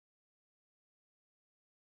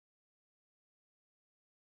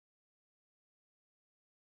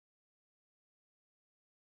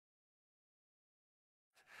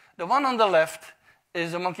The one on the left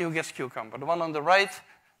is the monkey who gets cucumber. The one on the right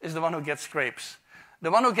is the one who gets grapes.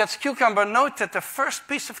 The one who gets cucumber, note that the first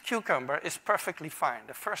piece of cucumber is perfectly fine.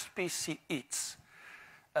 The first piece she eats.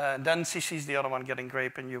 Then she sees the other one getting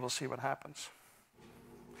grape, and you will see what happens.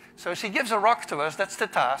 So she gives a rock to us, that's the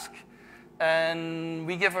task. And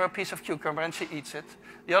we give her a piece of cucumber, and she eats it.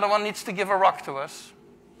 The other one needs to give a rock to us.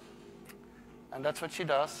 And that's what she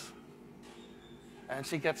does. And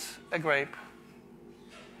she gets a grape.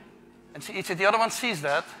 And she eats it. The other one sees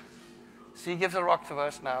that. She gives a rock to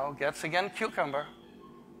us now, gets again cucumber.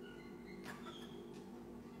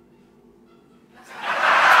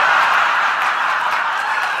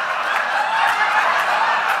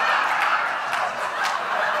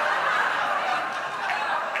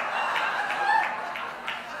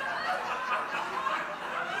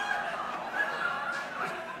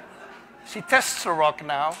 She tests the rock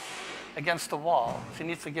now against the wall. She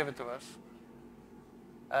needs to give it to us.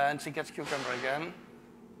 And she gets cucumber again.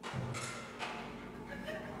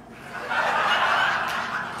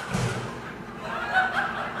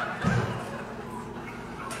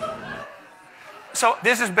 So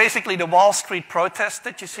this is basically the Wall Street protest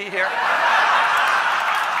that you see here.